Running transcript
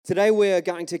Today we're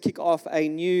going to kick off a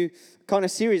new kind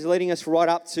of series leading us right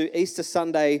up to Easter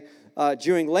Sunday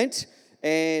during Lent.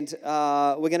 And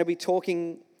we're going to be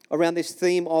talking around this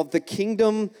theme of the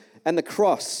kingdom and the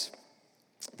cross.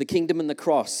 The kingdom and the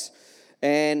cross.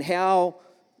 And how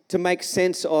to make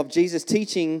sense of Jesus'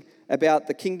 teaching about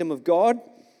the kingdom of God,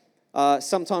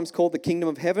 sometimes called the kingdom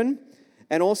of heaven.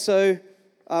 And also,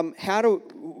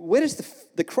 where does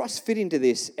the cross fit into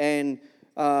this? And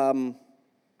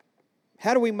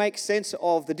how do we make sense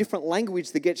of the different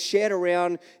language that gets shared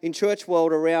around in church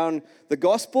world around the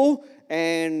gospel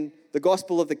and the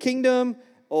gospel of the kingdom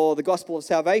or the gospel of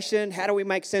salvation? How do we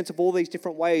make sense of all these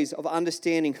different ways of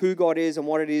understanding who God is and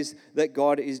what it is that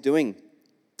God is doing?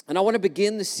 And I want to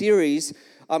begin the series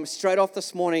straight off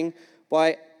this morning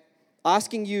by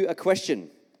asking you a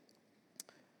question.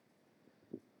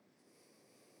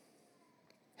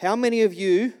 How many of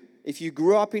you, if you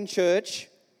grew up in church,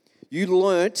 you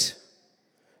learnt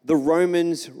the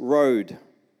Romans Road?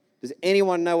 Does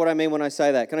anyone know what I mean when I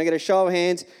say that? Can I get a show of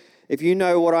hands if you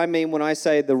know what I mean when I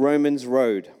say the Romans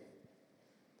Road?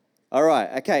 All right,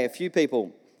 okay, a few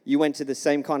people. You went to the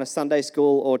same kind of Sunday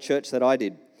school or church that I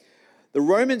did. The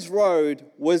Romans Road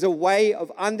was a way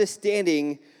of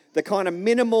understanding the kind of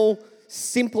minimal,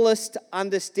 simplest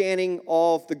understanding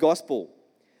of the gospel.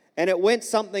 And it went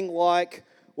something like,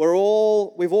 we've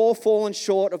all fallen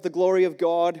short of the glory of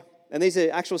God. And these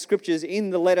are actual scriptures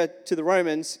in the letter to the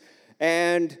Romans.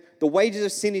 And the wages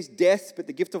of sin is death, but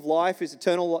the gift of life is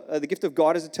eternal. The gift of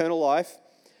God is eternal life.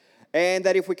 And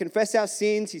that if we confess our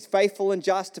sins, He's faithful and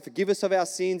just to forgive us of our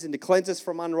sins and to cleanse us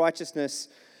from unrighteousness.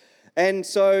 And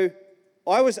so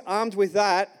I was armed with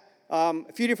that,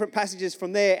 a few different passages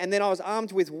from there. And then I was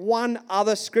armed with one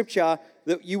other scripture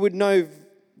that you would know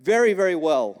very, very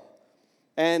well.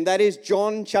 And that is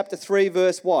John chapter 3,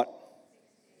 verse what?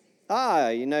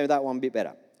 You know that one a bit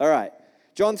better. All right.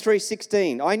 John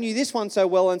 3:16. I knew this one so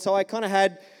well, and so I kind of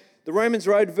had the Romans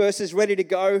Road verses ready to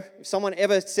go. If someone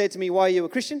ever said to me, why are you a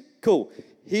Christian? Cool.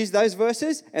 Here's those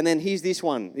verses, and then here's this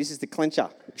one. This is the clincher.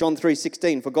 John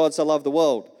 3:16. For God so loved the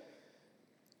world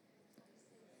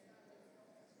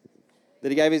that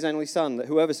He gave His only Son, that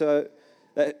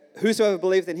whosoever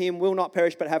believeth in Him will not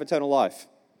perish but have eternal life.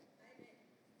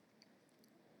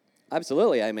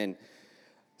 Absolutely, amen.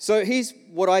 So here's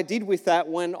what I did with that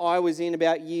when I was in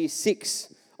about year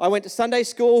 6. I went to Sunday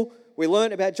school. We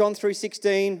learned about John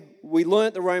 3:16. We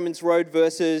learned the Romans Road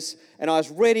verses. And I was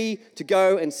ready to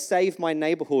go and save my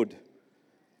neighborhood.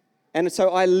 And so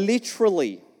I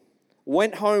literally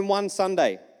went home one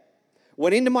Sunday,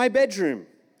 went into my bedroom,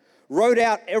 wrote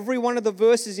out every one of the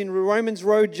verses in Romans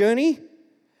Road journey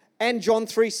and John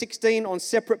 3:16 on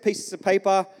separate pieces of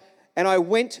paper. And I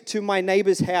went to my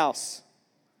neighbor's house.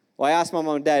 Well, I asked my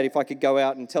mum and dad if I could go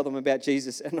out and tell them about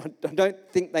Jesus, and I don't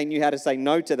think they knew how to say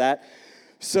no to that.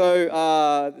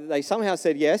 So they somehow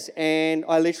said yes, and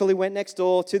I literally went next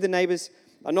door to the neighbors.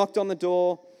 I knocked on the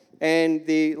door, and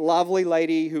the lovely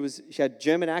lady she had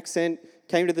German accent,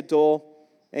 came to the door,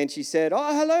 and she said,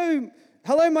 hello,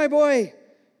 my boy.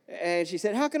 And she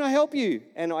said, how can I help you?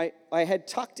 And I had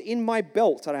tucked in my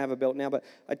belt, I don't have a belt now, but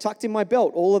I tucked in my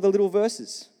belt all of the little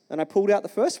verses, and I pulled out the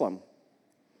first one.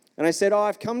 And I said,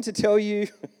 I've come to tell you,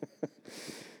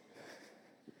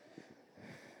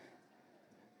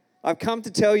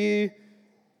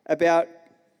 about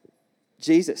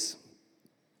Jesus.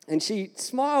 And she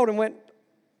smiled and went,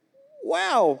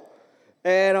 wow.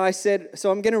 And I said,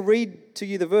 so I'm going to read to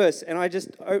you the verse. And I just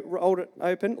rolled it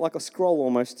open like a scroll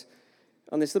almost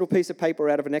on this little piece of paper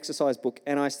out of an exercise book.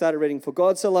 And I started reading, for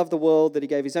God so loved the world that He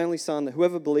gave His only Son, that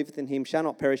whoever believeth in Him shall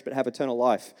not perish but have eternal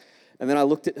life. And then I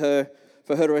looked at her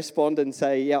for her to respond and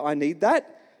say, yeah, I need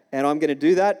that, and I'm going to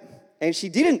do that. And she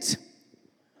didn't.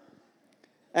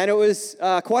 And it was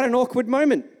quite an awkward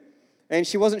moment. And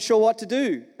she wasn't sure what to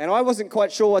do. And I wasn't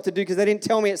quite sure what to do because they didn't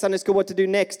tell me at Sunday school what to do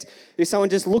next if someone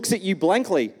just looks at you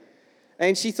blankly.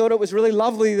 And she thought it was really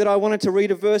lovely that I wanted to read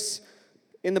a verse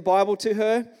in the Bible to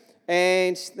her.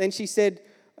 And then she said,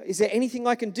 is there anything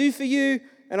I can do for you?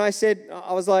 And I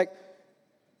was like,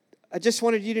 I just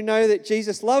wanted you to know that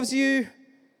Jesus loves you.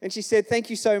 And she said,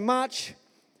 thank you so much.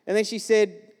 And then she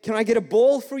said, can I get a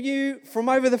ball for you from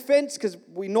over the fence? Because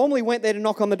we normally went there to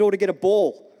knock on the door to get a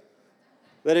ball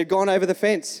that had gone over the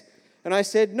fence. And I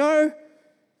said, no,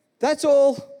 that's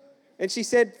all. And she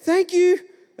said, thank you.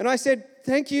 And I said,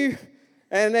 thank you.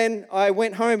 And then I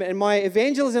went home and my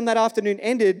evangelism that afternoon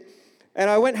ended. And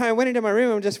I went home, went into my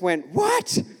room and just went,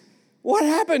 what? What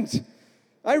happened?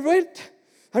 I read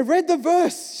the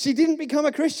verse. She didn't become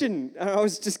a Christian. I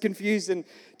was just confused and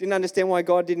didn't understand why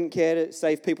God didn't care to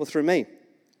save people through me.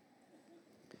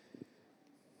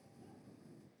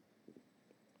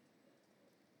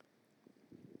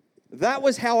 That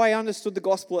was how I understood the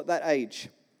gospel at that age.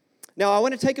 Now, I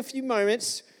want to take a few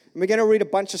moments, and we're going to read a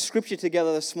bunch of scripture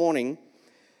together this morning.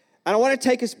 And I want to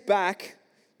take us back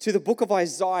to the book of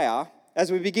Isaiah as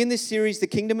we begin this series, The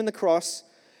Kingdom and the Cross.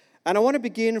 And I want to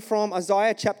begin from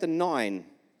Isaiah chapter 9.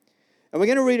 And we're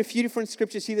going to read a few different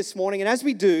scriptures here this morning. And as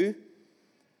we do,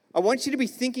 I want you to be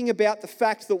thinking about the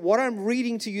fact that what I'm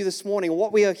reading to you this morning,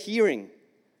 what we are hearing,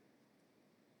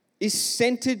 is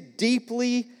centered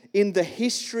deeply in the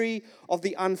history of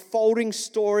the unfolding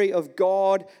story of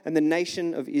God and the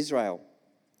nation of Israel.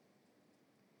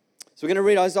 So we're going to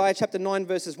read Isaiah chapter 9,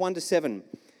 verses 1 to 7.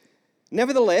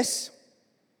 Nevertheless,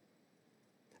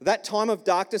 that time of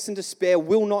darkness and despair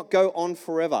will not go on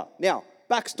forever. Now,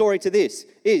 backstory to this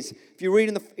is, if you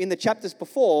read in the chapters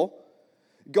before,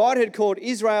 God had called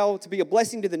Israel to be a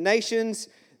blessing to the nations.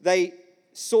 They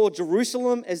saw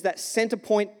Jerusalem as that center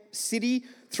point city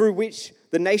through which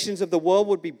the nations of the world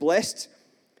would be blessed.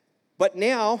 But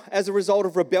now, as a result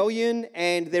of rebellion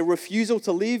and their refusal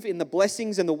to live in the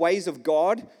blessings and the ways of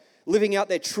God, living out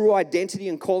their true identity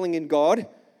and calling in God,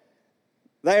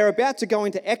 they are about to go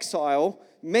into exile.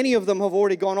 Many of them have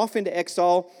already gone off into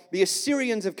exile. The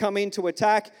Assyrians have come in to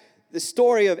attack. The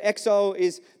story of exile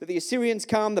is that the Assyrians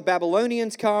come, the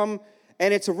Babylonians come,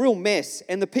 and it's a real mess.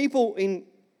 And the people in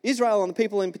Israel and the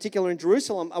people in particular in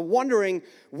Jerusalem are wondering,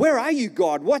 where are you,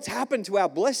 God? What's happened to our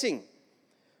blessing?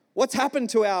 What's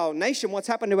happened to our nation? What's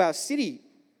happened to our city?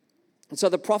 And so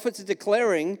the prophets are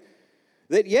declaring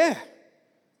that,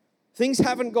 things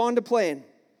haven't gone to plan.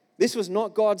 This was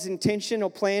not God's intention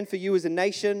or plan for you as a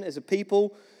nation, as a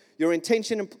people. The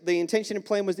intention and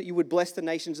plan was that you would bless the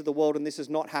nations of the world, and this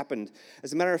has not happened.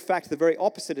 As a matter of fact, the very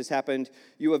opposite has happened.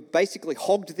 You have basically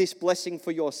hogged this blessing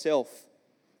for yourself.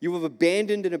 You have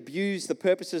abandoned and abused the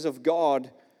purposes of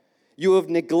God. You have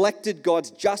neglected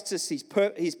God's justice, His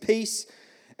peace,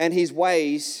 and His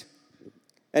ways.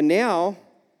 And now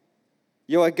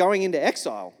you are going into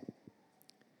exile.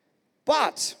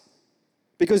 But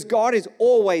because God is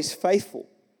always faithful,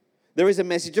 there is a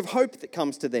message of hope that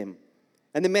comes to them.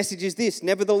 And the message is this: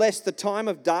 nevertheless, the time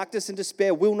of darkness and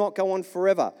despair will not go on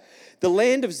forever. The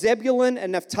land of Zebulun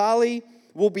and Naphtali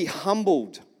will be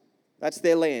humbled. That's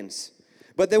their lands.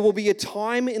 But there will be a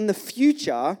time in the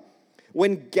future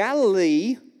when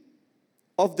Galilee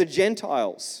of the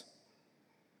Gentiles.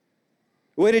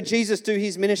 Where did Jesus do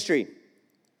his ministry?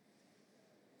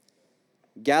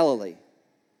 Galilee.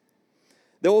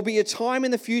 There will be a time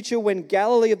in the future when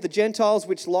Galilee of the Gentiles,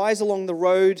 which lies along the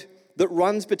road that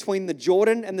runs between the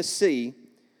Jordan and the sea,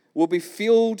 will be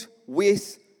filled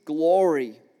with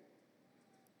glory.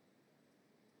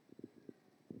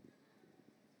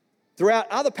 Throughout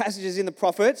other passages in the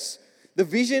prophets, the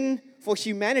vision for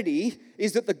humanity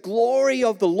is that the glory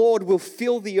of the Lord will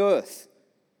fill the earth.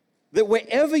 That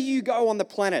wherever you go on the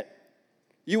planet,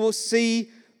 you will see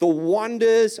the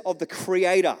wonders of the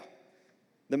Creator,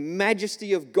 the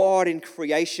majesty of God in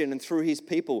creation and through His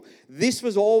people. This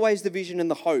was always the vision and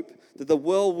the hope, that the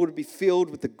world would be filled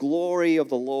with the glory of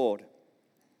the Lord.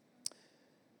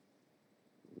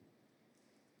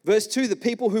 Verse 2, the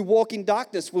people who walk in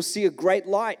darkness will see a great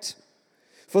light.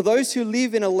 For those who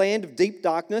live in a land of deep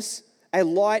darkness, a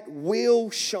light will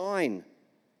shine.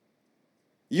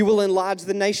 You will enlarge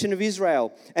the nation of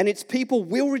Israel, and its people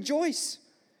will rejoice.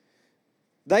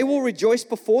 They will rejoice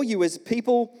before you as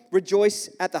people rejoice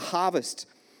at the harvest,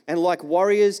 and like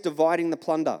warriors dividing the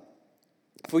plunder.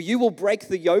 For you will break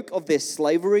the yoke of their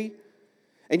slavery,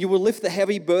 and you will lift the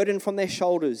heavy burden from their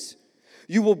shoulders.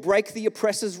 You will break the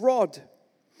oppressor's rod,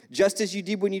 just as you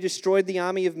did when you destroyed the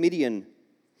army of Midian.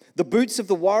 The boots of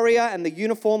the warrior and the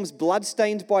uniforms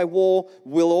blood-stained by war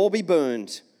will all be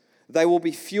burned. They will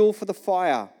be fuel for the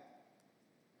fire.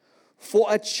 For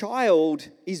a child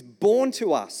is born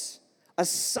to us, a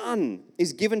son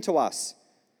is given to us.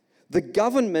 The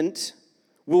government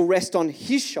will rest on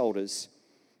his shoulders,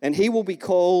 and he will be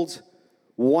called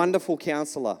Wonderful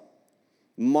Counselor,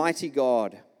 Mighty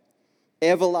God,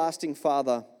 Everlasting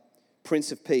Father,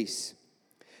 Prince of Peace.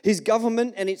 His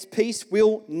government and its peace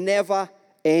will never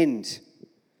end.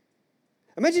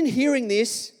 Imagine hearing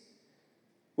this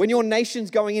when your nation's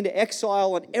going into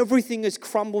exile and everything is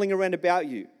crumbling around about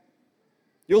you.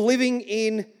 You're living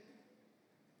in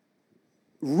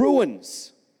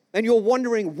ruins and you're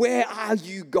wondering, where are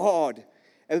you, God?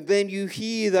 And then you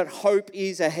hear that hope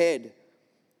is ahead.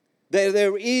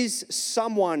 There is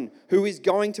someone who is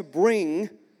going to bring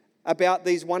about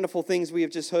these wonderful things we have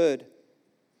just heard.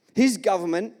 His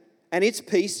government and its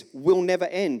peace will never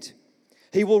end.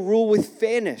 He will rule with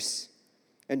fairness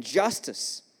and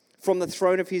justice from the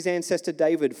throne of his ancestor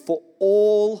David for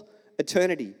all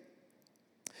eternity.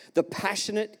 The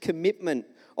passionate commitment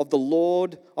of the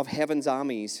Lord of heaven's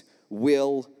armies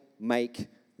will make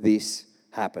this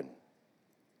happen.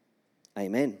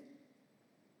 Amen.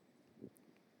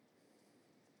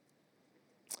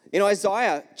 In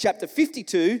Isaiah chapter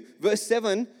 52, verse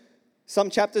 7,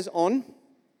 some chapters on,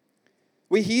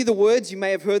 we hear the words. You may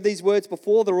have heard these words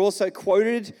before. They're also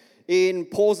quoted in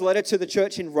Paul's letter to the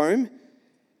church in Rome.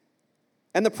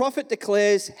 And the prophet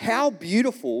declares, "How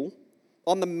beautiful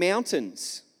on the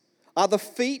mountains are the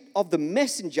feet of the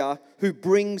messenger who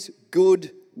brings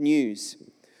good news.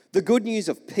 The good news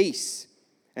of peace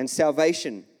and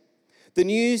salvation. The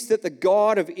news that the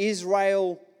God of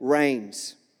Israel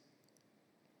reigns."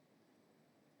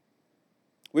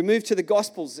 We move to the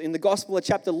Gospels. In the Gospel of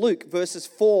chapter Luke,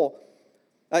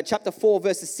 chapter 4,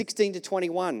 verses 16 to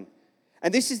 21.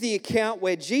 And this is the account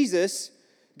where Jesus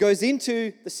goes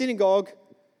into the synagogue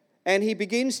and he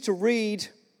begins to read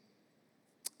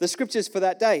the scriptures for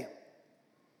that day.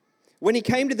 When he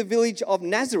came to the village of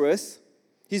Nazareth,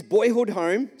 his boyhood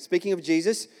home, speaking of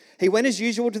Jesus, he went as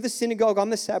usual to the synagogue on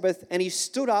the Sabbath and he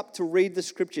stood up to read the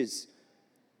scriptures.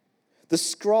 The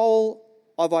scroll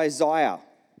of Isaiah,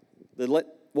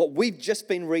 what we've just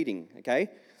been reading, okay?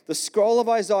 The scroll of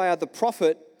Isaiah, the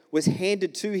prophet, was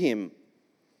handed to him.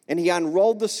 And he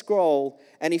unrolled the scroll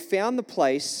and he found the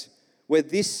place where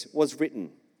this was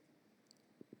written.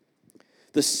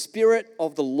 "The Spirit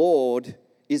of the Lord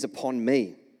is upon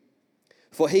me,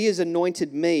 for he has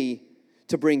anointed me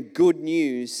to bring good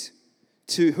news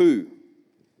to" who?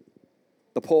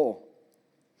 The poor.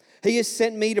 "He has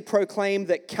sent me to proclaim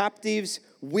that captives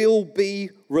will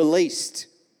be released,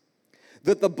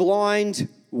 that the blind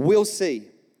will see,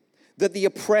 that the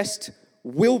oppressed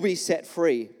will be set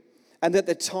free, and that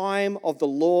the time of the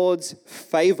Lord's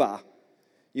favor,"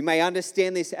 you may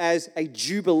understand this as a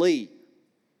jubilee,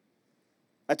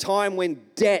 a time when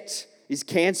debt is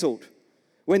cancelled,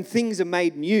 when things are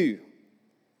made new,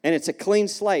 and it's a clean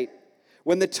slate,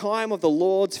 when the time of the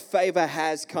Lord's favor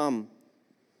has come.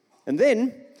 And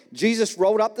then Jesus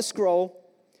rolled up the scroll,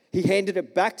 he handed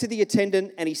it back to the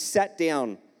attendant, and he sat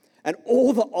down. And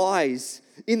all the eyes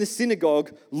in the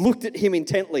synagogue looked at him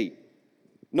intently.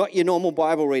 Not your normal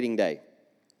Bible reading day.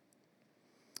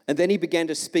 And then he began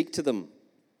to speak to them.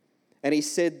 And he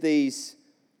said these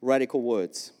radical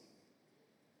words.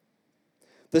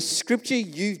 "The scripture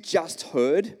you've just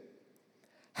heard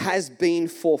has been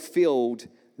fulfilled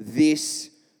this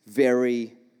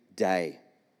very day."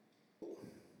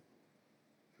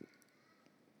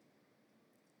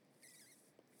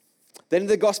 Then in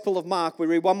the Gospel of Mark, we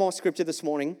read one more scripture this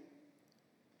morning.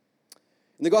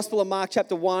 In the Gospel of Mark,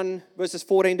 chapter 1, verses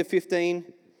 14 to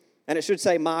 15, and it should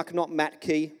say Mark, not Matt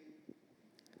Key.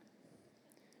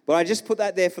 But I just put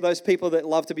that there for those people that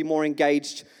love to be more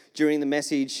engaged during the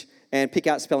message and pick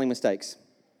out spelling mistakes,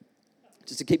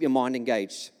 just to keep your mind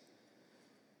engaged.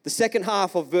 The second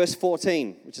half of verse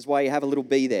 14, which is why you have a little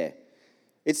B there.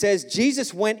 It says,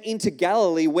 "Jesus went into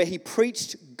Galilee where he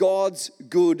preached God's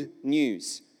good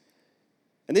news."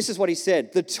 And this is what he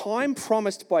said, "The time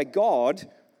promised by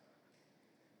God."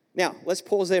 Now, let's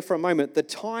pause there for a moment. The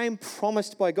time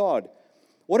promised by God.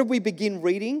 What did we begin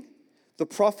reading? The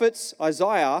prophets,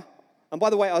 Isaiah, and by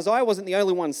the way, Isaiah wasn't the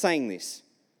only one saying this,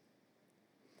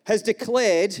 has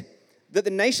declared that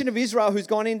the nation of Israel who's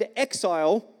gone into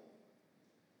exile,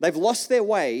 they've lost their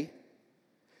way.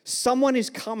 Someone is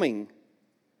coming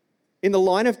in the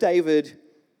line of David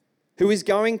who is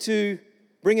going to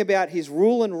bring about his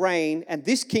rule and reign, and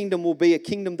this kingdom will be a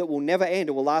kingdom that will never end.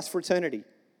 It will last for eternity.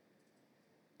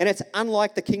 And it's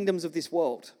unlike the kingdoms of this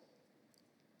world.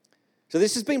 So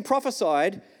this has been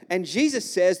prophesied, and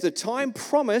Jesus says the time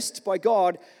promised by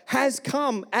God has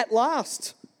come at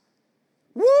last.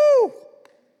 Woo!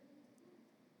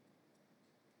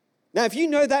 Now, if you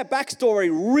know that backstory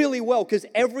really well, because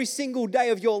every single day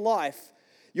of your life,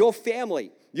 your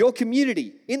family, your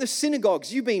community, in the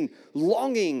synagogues, you've been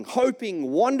longing,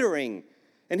 hoping, wondering.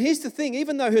 And here's the thing,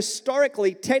 even though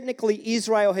historically, technically,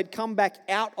 Israel had come back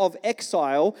out of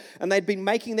exile and they'd been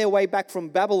making their way back from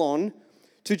Babylon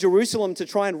to Jerusalem to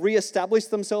try and reestablish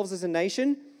themselves as a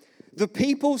nation, the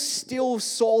people still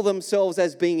saw themselves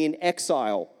as being in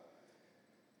exile.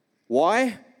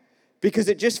 Why? Because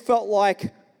it just felt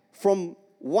like from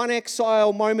one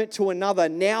exile moment to another,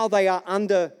 now they are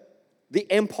under the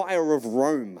empire of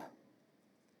Rome.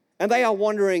 And they are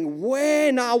wondering,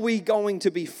 when are we going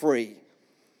to be free?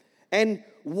 And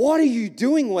what are you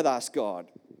doing with us, God?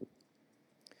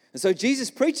 And so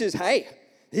Jesus preaches, hey,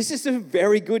 this is some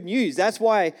very good news. That's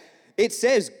why it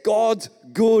says God's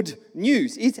good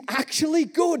news. It's actually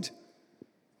good.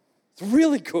 It's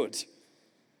really good.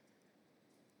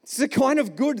 It's the kind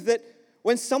of good that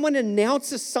when someone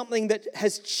announces something that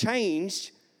has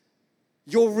changed,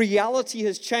 your reality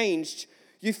has changed,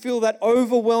 you feel that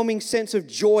overwhelming sense of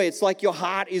joy. It's like your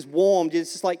heart is warmed.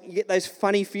 It's just like you get those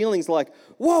funny feelings like,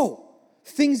 whoa,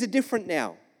 things are different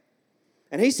now.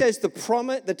 And he says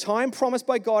the time promised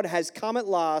by God has come at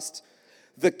last.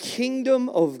 The kingdom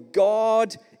of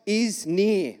God is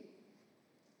near.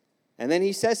 And then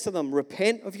he says to them,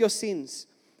 repent of your sins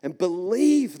and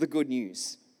believe the good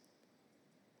news.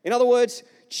 In other words,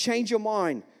 change your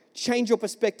mind, change your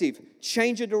perspective,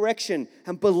 change your direction,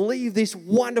 and believe this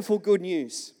wonderful good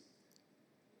news.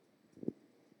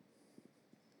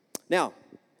 Now,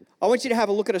 I want you to have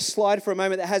a look at a slide for a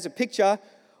moment that has a picture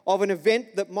of an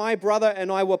event that my brother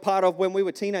and I were part of when we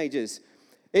were teenagers.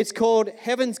 It's called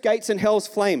Heaven's Gates and Hell's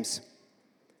Flames.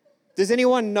 Does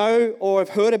anyone know or have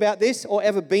heard about this or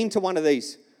ever been to one of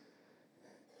these?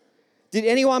 Did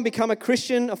anyone become a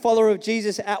Christian, a follower of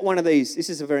Jesus at one of these? This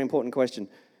is a very important question.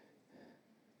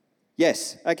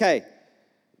 Yes, okay.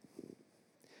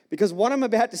 Because what I'm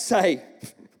about to say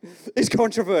is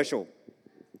controversial.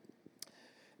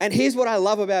 And here's what I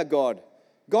love about God.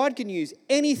 God can use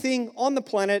anything on the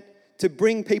planet to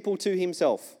bring people to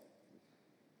himself.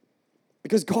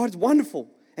 Because God's wonderful,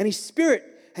 and he's spirit,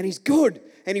 and he's good,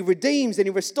 and he redeems, and he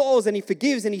restores, and he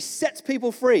forgives, and he sets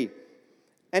people free.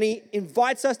 And he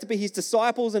invites us to be his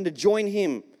disciples and to join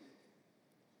him.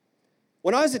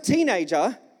 When I was a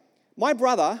teenager, my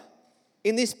brother,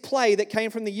 in this play that came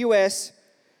from the US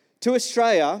to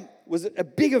Australia, was a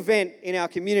big event in our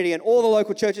community, and all the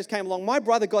local churches came along. My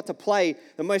brother got to play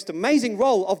the most amazing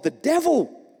role of the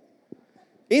devil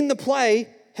in the play,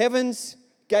 Heaven's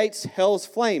Gates, Hell's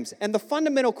Flames. And the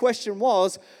fundamental question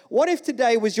was, what if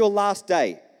today was your last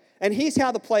day? And here's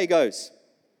how the play goes.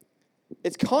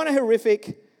 It's kind of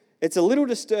horrific, it's a little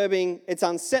disturbing, it's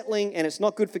unsettling, and it's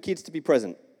not good for kids to be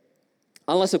present.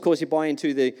 Unless, of course, you buy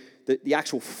into the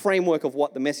actual framework of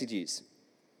what the message is.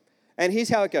 And here's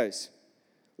how it goes.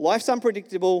 Life's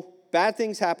unpredictable, bad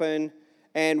things happen,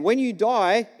 and when you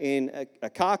die in a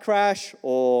car crash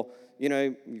or,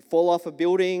 you fall off a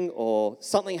building or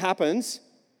something happens,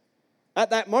 at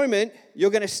that moment, you're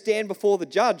going to stand before the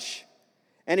judge.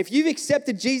 And if you've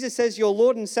accepted Jesus as your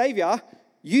Lord and Savior,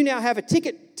 you now have a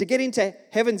ticket to get into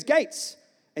heaven's gates,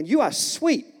 and you are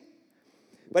sweet.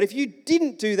 But if you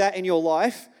didn't do that in your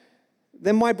life,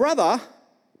 then the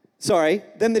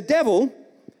devil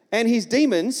and his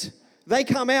demons, they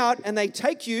come out and they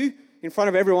take you in front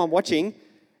of everyone watching,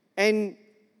 and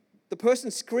the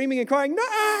person's screaming and crying,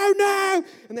 no, no,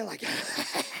 and they're like,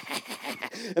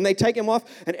 and they take him off,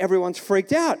 and everyone's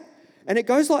freaked out. And it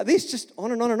goes like this, just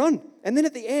on and on and on. And then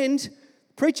at the end,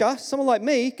 preacher, someone like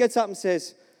me, gets up and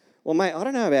says, well, mate, I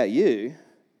don't know about you,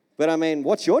 but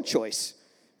what's your choice?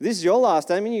 This is your last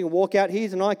day. You can walk out here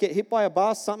tonight, get hit by a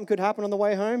bus, something could happen on the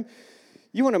way home.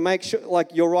 You want to make sure,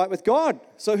 you're right with God.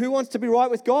 So who wants to be right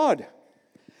with God?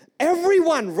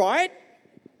 Everyone, right?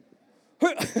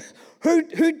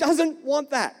 Who doesn't want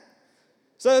that?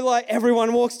 So,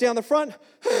 everyone walks down the front.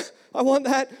 I want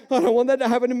that. I don't want that to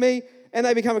happen to me. And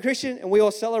they become a Christian, and we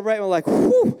all celebrate. And we're like,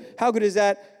 whew, how good is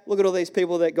that? Look at all these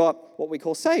people that got what we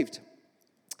call saved.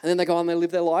 And then they go on, they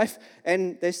live their life,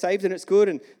 and they're saved, and it's good.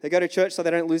 And they go to church so they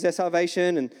don't lose their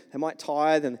salvation, and they might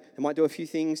tithe, and they might do a few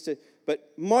things.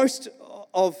 But most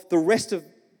of the rest of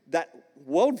that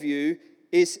worldview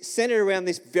is centered around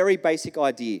this very basic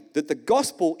idea that the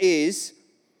gospel is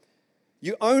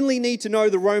you only need to know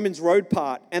the Romans road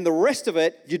part, and the rest of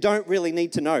it you don't really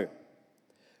need to know,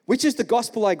 which is the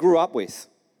gospel I grew up with.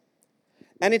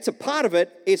 And it's a part of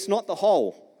it, it's not the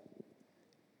whole.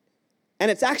 And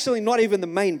it's actually not even the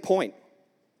main point.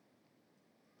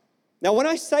 Now, when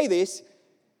I say this,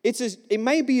 it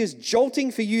may be as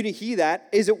jolting for you to hear that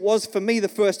as it was for me the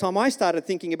first time I started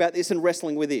thinking about this and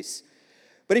wrestling with this.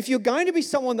 But if you're going to be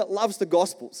someone that loves the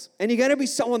Gospels, and you're going to be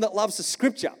someone that loves the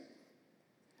Scripture,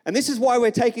 and this is why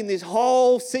we're taking this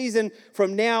whole season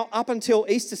from now up until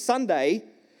Easter Sunday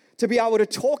to be able to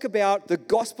talk about the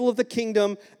gospel of the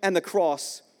kingdom and the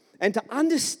cross, and to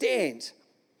understand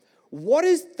what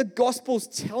is the Gospels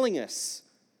telling us.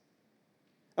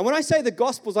 And when I say the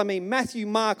Gospels, I mean Matthew,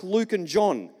 Mark, Luke, and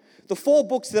John. The 4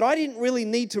 books that I didn't really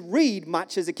need to read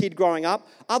much as a kid growing up,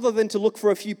 other than to look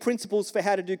for a few principles for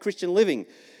how to do Christian living,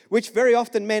 which very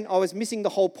often meant I was missing the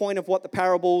whole point of what the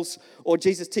parables or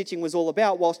Jesus' teaching was all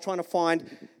about whilst trying to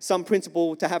find some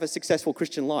principle to have a successful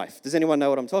Christian life. Does anyone know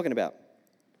what I'm talking about?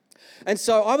 And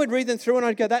so I would read them through and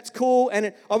I'd go, that's cool.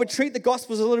 And I would treat the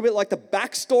Gospels a little bit like the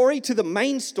backstory to the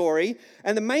main story.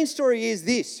 And the main story is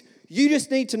this. You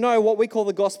just need to know what we call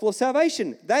the gospel of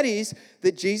salvation. That is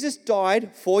that Jesus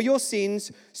died for your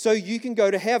sins so you can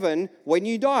go to heaven when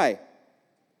you die.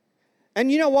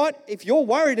 And you know what? If you're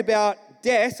worried about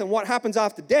death and what happens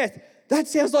after death, that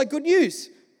sounds like good news.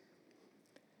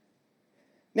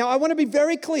 Now, I want to be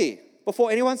very clear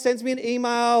before anyone sends me an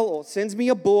email or sends me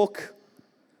a book,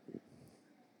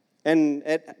 and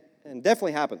it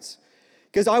definitely happens,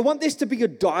 because I want this to be a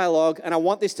dialogue and I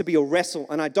want this to be a wrestle,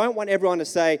 and I don't want everyone to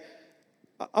say,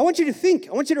 I want you to think,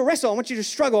 I want you to wrestle, I want you to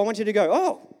struggle, I want you to go,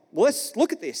 oh, well, let's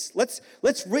look at this. Let's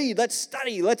read, let's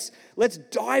study, let's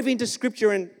dive into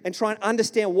Scripture and try and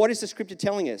understand what is the Scripture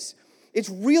telling us. It's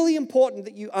really important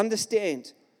that you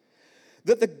understand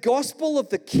that the gospel of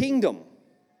the kingdom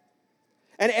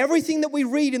and everything that we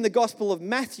read in the gospel of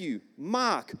Matthew,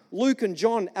 Mark, Luke, and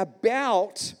John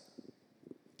about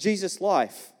Jesus'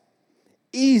 life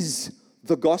is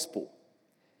the gospel.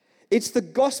 It's the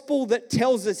gospel that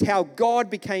tells us how God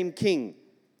became king.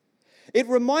 It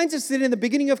reminds us that in the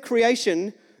beginning of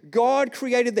creation, God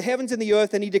created the heavens and the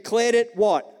earth and he declared it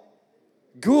what?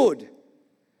 Good.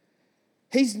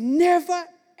 He's never,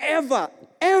 ever,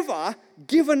 ever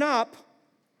given up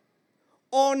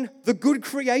on the good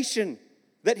creation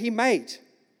that he made.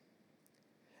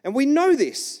 And we know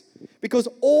this because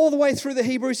all the way through the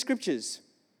Hebrew Scriptures,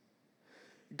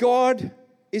 God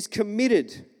is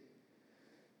committed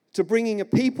to bringing a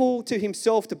people to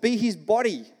himself, to be his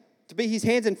body, to be his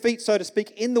hands and feet, so to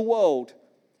speak, in the world,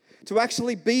 to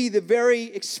actually be the very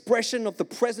expression of the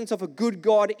presence of a good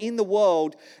God in the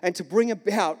world, and to bring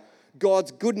about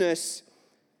God's goodness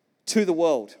to the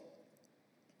world.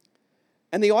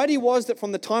 And the idea was that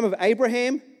from the time of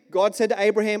Abraham, God said to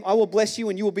Abraham, I will bless you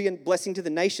and you will be a blessing to the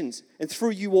nations, and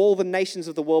through you all the nations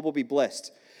of the world will be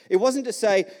blessed. It wasn't to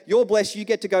say, you're blessed, you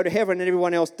get to go to heaven and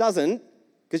everyone else doesn't,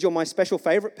 because you're my special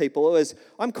favorite people. It was,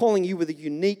 I'm calling you with a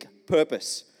unique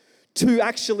purpose to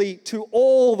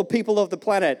all the people of the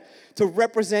planet, to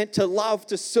represent, to love,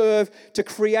 to serve, to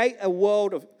create a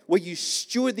world where you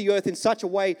steward the earth in such a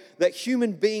way that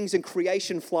human beings and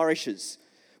creation flourishes.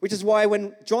 Which is why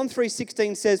when John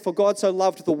 3:16 says, for God so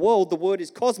loved the world, the word is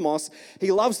cosmos,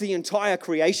 he loves the entire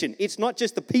creation. It's not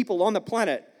just the people on the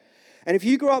planet. And if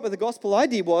you grew up with the gospel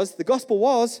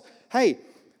was, hey,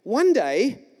 one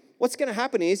day, what's going to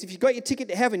happen is, if you got your ticket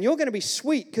to heaven, you're going to be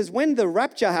sweet, because when the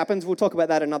rapture happens, we'll talk about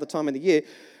that another time in the year,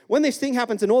 when this thing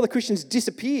happens and all the Christians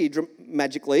disappear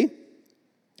magically,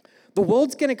 the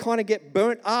world's going to kind of get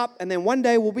burnt up, and then one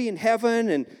day we'll be in heaven,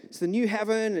 and it's the new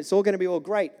heaven, and it's all going to be all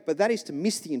great. But that is to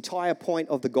miss the entire point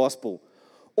of the gospel.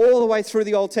 All the way through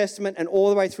the Old Testament and all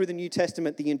the way through the New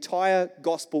Testament, the entire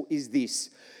gospel is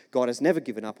this. God has never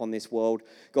given up on this world.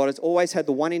 God has always had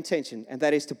the one intention, and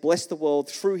that is to bless the world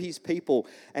through his people.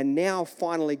 And now,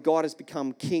 finally, God has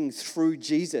become king through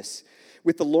Jesus.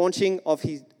 With the launching of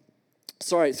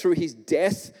through his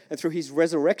death and through his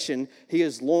resurrection, he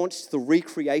has launched the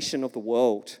recreation of the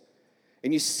world.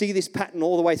 And you see this pattern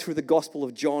all the way through the Gospel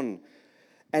of John.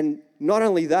 And not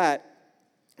only that,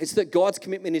 it's that God's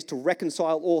commitment is to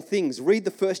reconcile all things. Read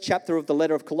the first chapter of the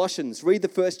letter of Colossians. Read the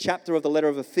first chapter of the letter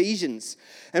of Ephesians.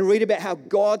 And read about how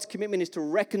God's commitment is to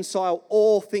reconcile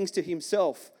all things to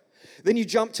himself. Then you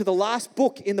jump to the last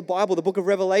book in the Bible, the book of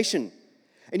Revelation.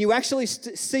 And you actually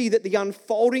see that the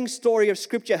unfolding story of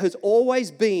Scripture has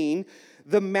always been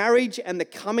the marriage and the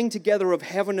coming together of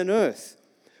heaven and earth.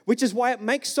 Which is why it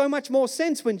makes so much more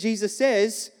sense when Jesus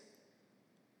says,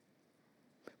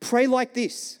 pray like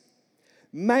this.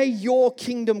 May your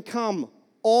kingdom come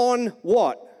on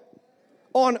what?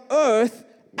 On earth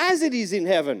as it is in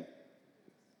heaven.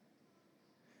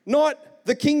 Not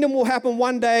the kingdom will happen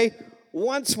one day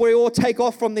once we all take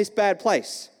off from this bad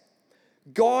place.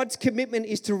 God's commitment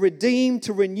is to redeem,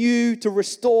 to renew, to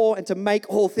restore, and to make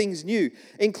all things new,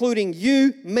 including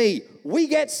you, me. We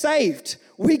get saved,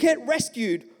 we get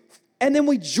rescued, and then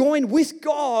we join with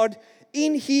God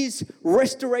in his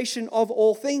restoration of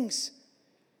all things.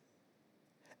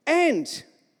 And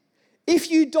if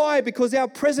you die, because our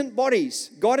present bodies,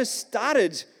 God has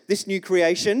started this new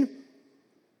creation,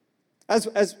 as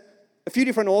a few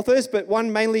different authors, but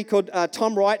one mainly called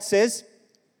Tom Wright says,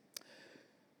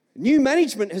 new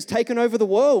management has taken over the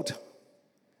world,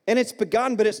 and it's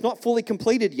begun, but it's not fully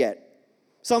completed yet.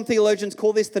 Some theologians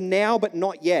call this the now, but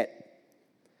not yet.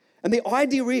 And the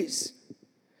idea is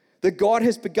that God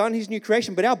has begun his new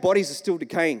creation, but our bodies are still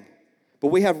decaying. But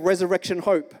we have resurrection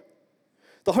hope.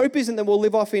 The hope isn't that we'll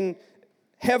live off in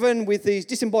heaven with these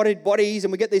disembodied bodies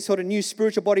and we get these sort of new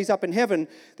spiritual bodies up in heaven.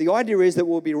 The idea is that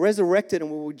we'll be resurrected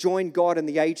and we will join God in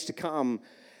the age to come,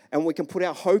 and we can put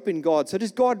our hope in God. So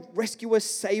does God rescue us,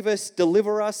 save us,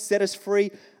 deliver us, set us free?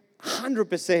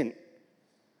 100%.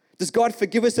 Does God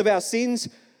forgive us of our sins?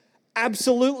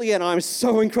 Absolutely, and I'm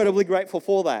so incredibly grateful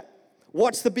for that.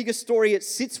 What's the biggest story it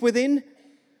sits within?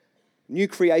 New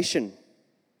creation.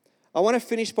 I want to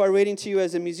finish by reading to you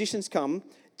as the musicians come,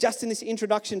 just in this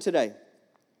introduction today.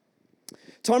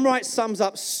 Tom Wright sums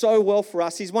up so well for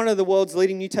us. He's one of the world's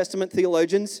leading New Testament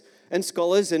theologians and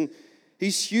scholars, and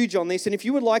he's huge on this. And if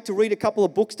you would like to read a couple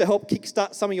of books to help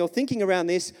kickstart some of your thinking around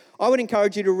this, I would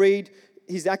encourage you to read,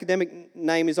 his academic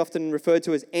name is often referred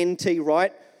to as N.T.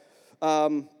 Wright.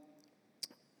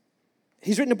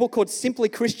 He's written a book called Simply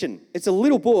Christian. It's a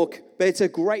little book, but it's a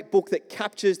great book that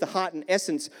captures the heart and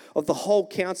essence of the whole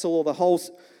counsel or the whole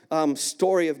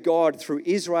story of God through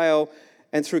Israel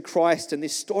and through Christ, and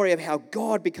this story of how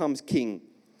God becomes king. Do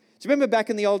you remember back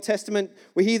in the Old Testament,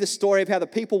 we hear the story of how the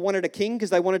people wanted a king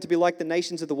because they wanted to be like the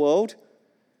nations of the world?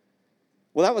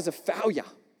 Well, that was a failure.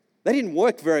 That didn't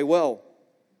work very well.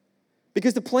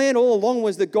 Because the plan all along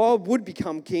was that God would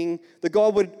become king, that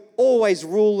God would always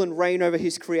rule and reign over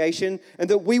his creation, and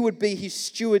that we would be his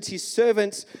stewards, his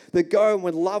servants that go and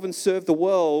would love and serve the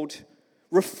world,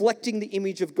 reflecting the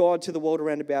image of God to the world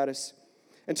around about us.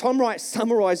 And Tom Wright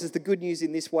summarizes the good news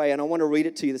in this way, and I want to read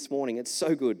it to you this morning. It's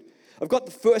so good. I've got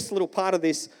the first little part of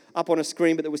this up on a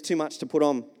screen, but there was too much to put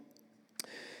on.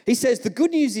 He says, the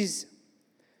good news is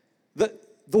that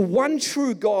the one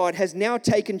true God has now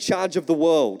taken charge of the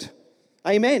world.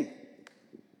 Amen.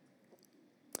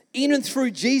 In and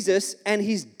through Jesus and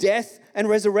his death and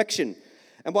resurrection.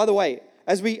 And by the way,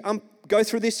 as we go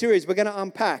through this series, we're going to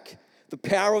unpack the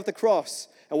power of the cross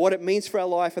and what it means for our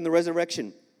life and the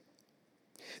resurrection.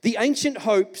 The ancient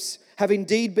hopes have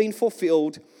indeed been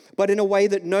fulfilled, but in a way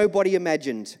that nobody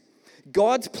imagined.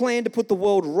 God's plan to put the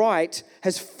world right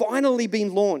has finally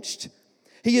been launched.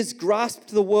 He has grasped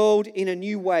the world in a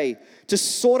new way to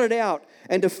sort it out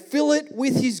and to fill it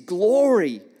with his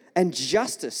glory and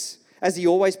justice, as he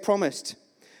always promised.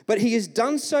 But he has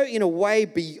done so in a way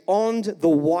beyond the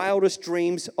wildest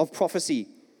dreams of prophecy.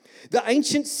 The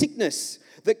ancient sickness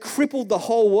that crippled the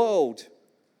whole world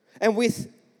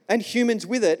and humans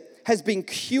with it has been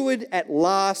cured at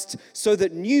last so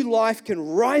that new life can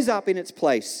rise up in its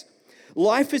place.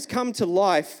 Life has come to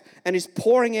life and is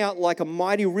pouring out like a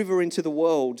mighty river into the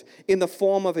world in the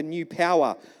form of a new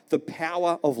power, the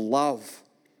power of love.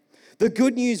 The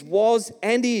good news was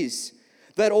and is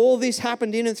that all this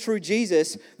happened in and through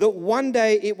Jesus, that one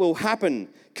day it will happen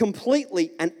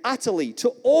completely and utterly to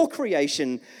all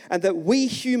creation, and that we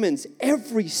humans,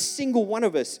 every single one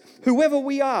of us, whoever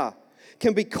we are,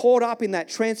 can be caught up in that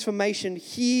transformation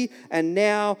here and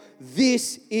now.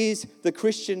 This is the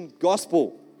Christian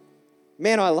gospel.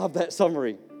 Man, I love that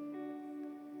summary.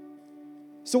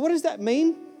 So what does that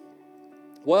mean?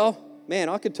 Well, man,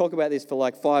 I could talk about this for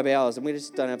like 5 hours and we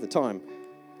just don't have the time.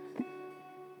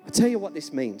 I'll tell you what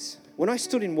this means. When I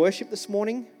stood in worship this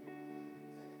morning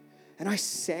and I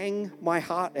sang my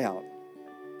heart out,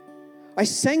 I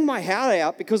sang my heart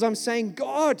out because I'm saying,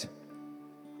 God,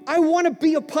 I want to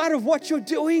be a part of what you're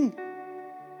doing.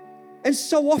 And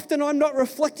so often I'm not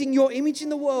reflecting your image in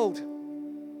the world.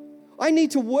 I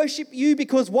need to worship you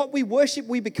because what we worship,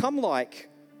 we become like.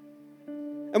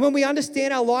 And when we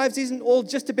understand our lives isn't all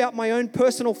just about my own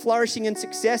personal flourishing and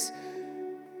success,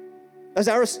 as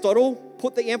Aristotle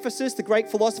put the emphasis, the great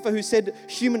philosopher who said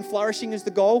human flourishing is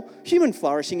the goal, human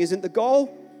flourishing isn't the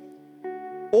goal.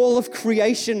 All of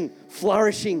creation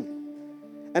flourishing.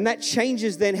 And that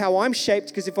changes then how I'm shaped,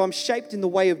 because if I'm shaped in the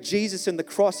way of Jesus and the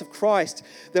cross of Christ,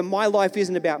 then my life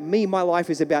isn't about me, my life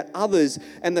is about others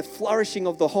and the flourishing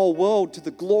of the whole world to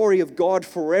the glory of God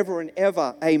forever and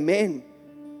ever. Amen.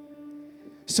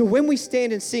 So when we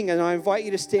stand and sing, and I invite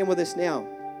you to stand with us now,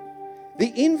 the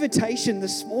invitation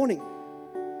this morning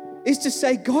is to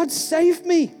say, God, save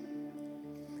me.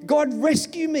 God,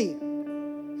 rescue me.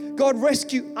 God,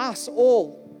 rescue us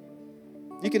all.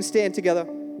 You can stand together.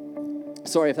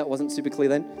 Sorry if that wasn't super clear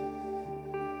then.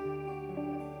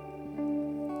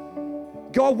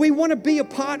 God, we want to be a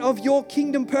part of your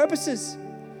kingdom purposes.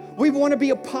 We want to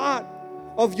be a part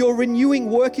of your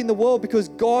renewing work in the world, because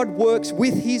God works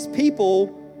with his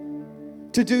people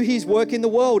to do his work in the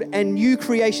world, and new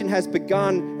creation has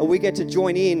begun, and we get to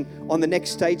join in on the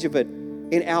next stage of it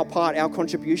in our part, our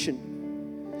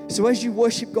contribution. So as you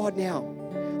worship God now,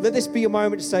 let this be a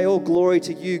moment to say, all glory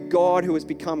to you, God, who has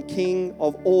become King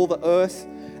of all the earth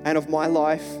and of my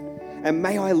life. And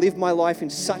may I live my life in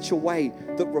such a way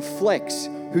that reflects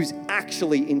who's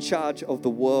actually in charge of the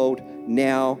world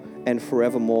now and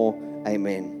forevermore.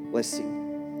 Amen. Let's sing.